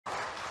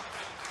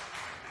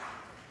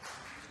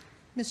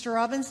Mr.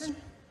 Robinson?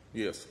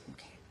 Yes.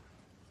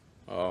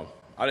 I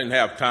didn't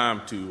have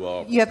time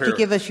to You have to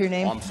give us your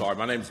name. I'm sorry.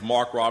 My name is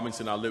Mark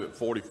Robinson. I live at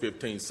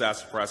 4015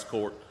 Sassafras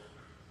Court.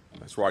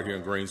 That's right here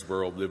in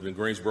Greensboro. I've lived in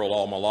Greensboro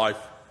all my life.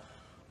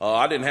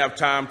 I didn't have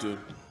time to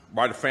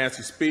write a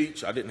fancy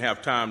speech. I didn't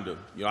have time to,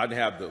 I didn't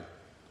have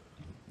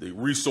the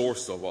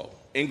resource of an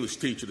English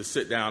teacher to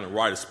sit down and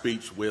write a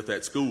speech with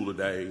at school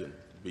today and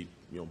be,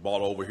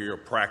 brought over here or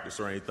practice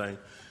or anything.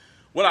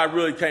 What I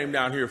really came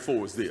down here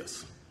for is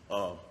this.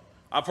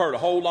 I've heard a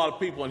whole lot of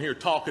people in here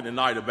talking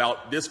tonight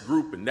about this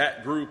group and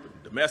that group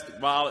and domestic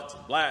violence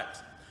and blacks,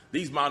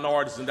 these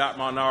minorities and that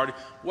minority.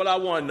 What I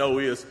want to know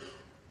is,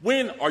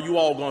 when are you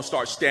all going to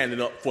start standing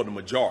up for the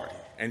majority?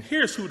 And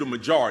here's who the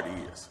majority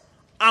is.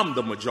 I'm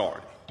the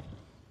majority.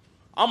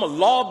 I'm a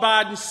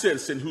law-abiding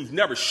citizen who's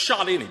never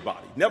shot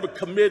anybody, never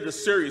committed a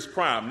serious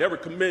crime, never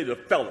committed a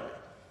felony.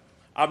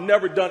 I've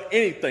never done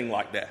anything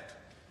like that.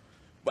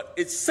 But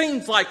it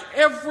seems like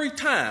every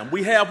time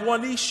we have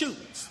one of these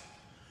shootings,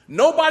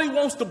 nobody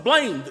wants to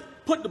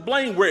put the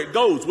blame where it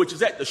goes, which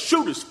is at the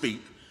shooter's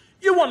feet.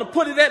 You want to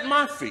put it at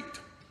my feet.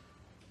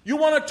 You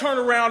want to turn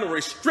around and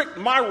restrict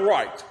my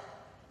right,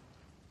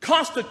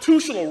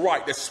 constitutional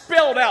right that's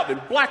spelled out in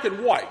black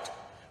and white.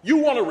 You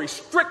want to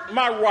restrict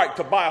my right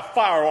to buy a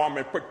firearm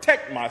and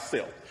protect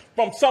myself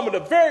from some of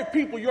the very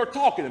people you're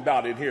talking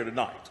about in here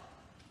tonight.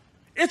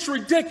 It's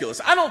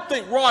ridiculous. I don't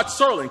think Rod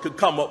Serling could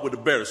come up with a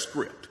better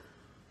script.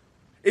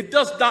 It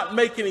does not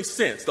make any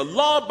sense. The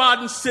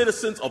law-abiding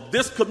citizens of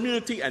this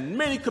community and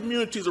many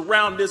communities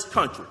around this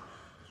country,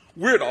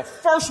 we're the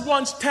first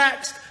ones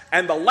taxed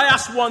and the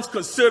last ones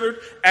considered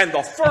and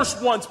the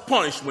first ones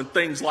punished when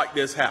things like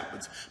this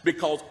happens,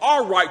 because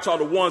our rights are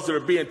the ones that are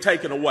being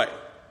taken away.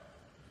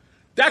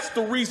 That's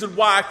the reason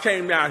why I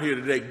came down here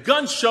today.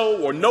 Gun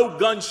show or no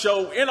gun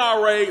show,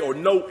 NRA or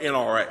no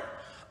NRA.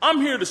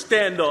 I'm here to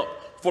stand up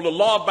for the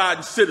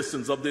law-abiding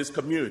citizens of this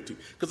community,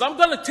 because I'm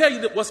going to tell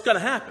you that what's going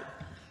to happen.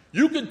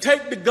 You can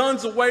take the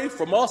guns away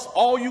from us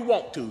all you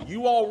want to.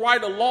 You all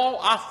write a law,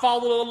 I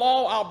follow the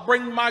law, I'll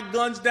bring my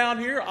guns down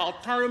here, I'll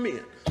turn them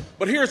in.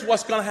 But here's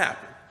what's going to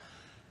happen.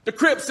 The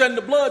Crips and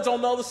the Bloods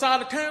on the other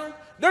side of town,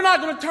 they're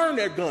not going to turn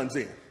their guns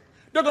in.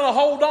 They're going to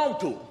hold on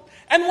to them.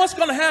 And what's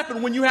going to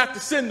happen when you have to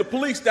send the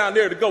police down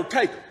there to go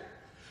take them?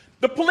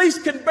 The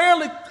police can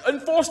barely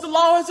enforce the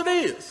law as it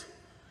is.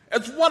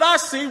 As what I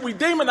see, we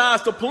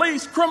demonize the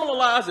police,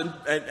 criminalize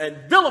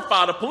and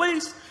vilify the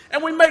police,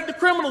 and we make the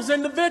criminals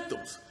into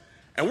victims.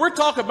 And we're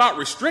talking about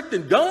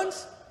restricting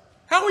guns?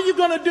 How are you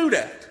going to do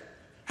that?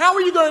 How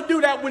are you going to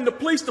do that when the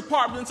police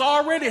department's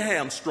already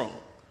hamstrung?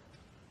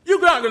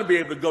 You're not going to be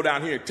able to go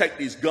down here and take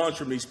these guns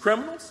from these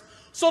criminals.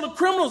 So the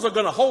criminals are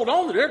going to hold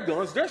on to their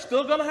guns. They're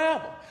still going to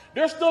have them.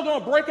 They're still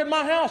going to break in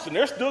my house, and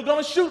they're still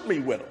going to shoot me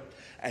with them.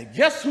 And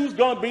guess who's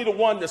going to be the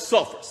one that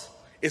suffers?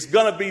 It's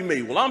going to be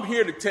me. Well, I'm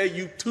here to tell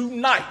you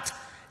tonight,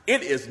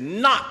 it is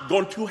not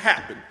going to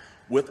happen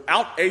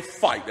without a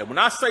fight. And when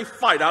I say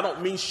fight, I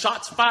don't mean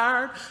shots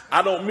fired.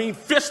 I don't mean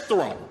fist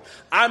thrown.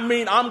 I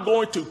mean I'm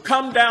going to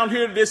come down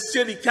here to this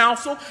city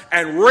council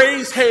and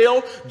raise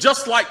hell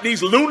just like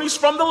these loonies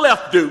from the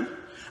left do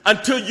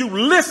until you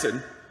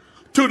listen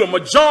to the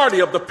majority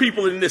of the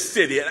people in this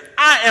city. And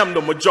I am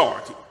the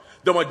majority.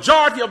 The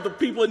majority of the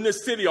people in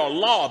this city are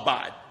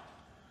law-abiding,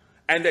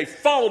 and they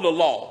follow the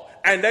law,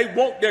 and they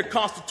want their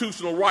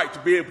constitutional right to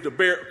be able to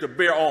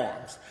bear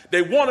arms.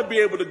 They want to be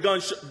able to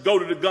go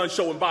to the gun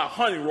show and buy a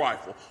hunting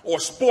rifle or a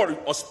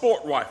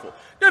sport rifle.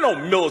 There are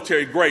no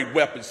military-grade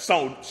weapons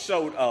sold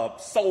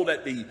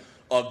at the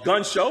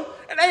gun show.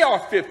 An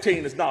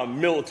AR-15 is not a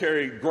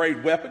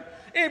military-grade weapon.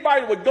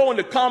 Anybody that would go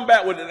into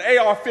combat with an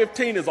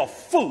AR-15 is a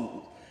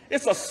fool.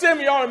 It's a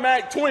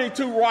semi-automatic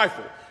 .22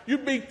 rifle.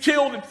 You'd be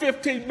killed in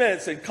 15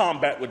 minutes in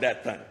combat with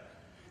that thing.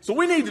 So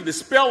we need to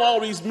dispel all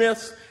these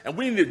myths, and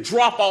we need to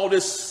drop all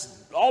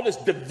this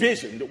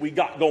division that we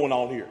got going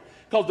on here.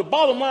 Because the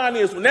bottom line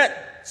is, when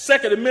that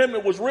Second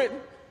Amendment was written,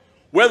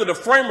 whether the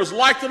framers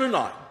liked it or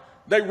not,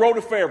 they wrote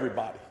it for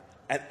everybody.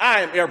 And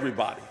I am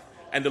everybody.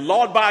 And the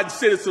law-abiding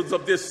citizens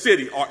of this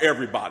city are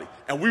everybody.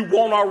 And we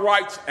want our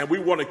rights, and we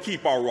want to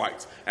keep our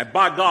rights. And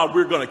by God,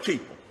 we're going to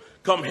keep them,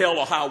 come hell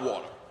or high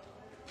water.